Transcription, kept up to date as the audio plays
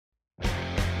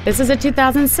This is a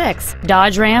 2006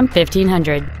 Dodge Ram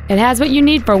 1500. It has what you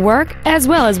need for work as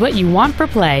well as what you want for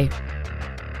play.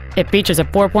 It features a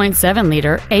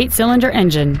 4.7-liter, 8-cylinder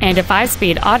engine and a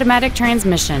 5-speed automatic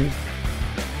transmission.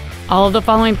 All of the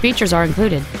following features are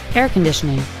included: air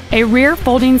conditioning, a rear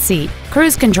folding seat,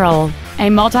 cruise control,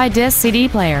 a multi-disc CD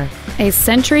player, a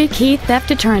Sentry key theft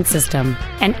deterrent system,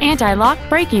 an anti-lock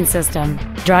braking system,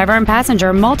 driver and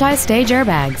passenger multi-stage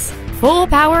airbags, full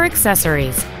power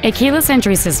accessories, a keyless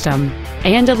entry system,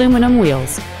 and aluminum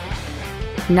wheels.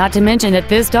 Not to mention that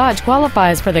this Dodge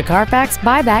qualifies for the Carfax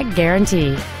buyback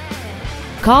guarantee.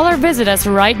 Call or visit us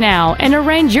right now and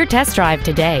arrange your test drive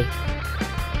today.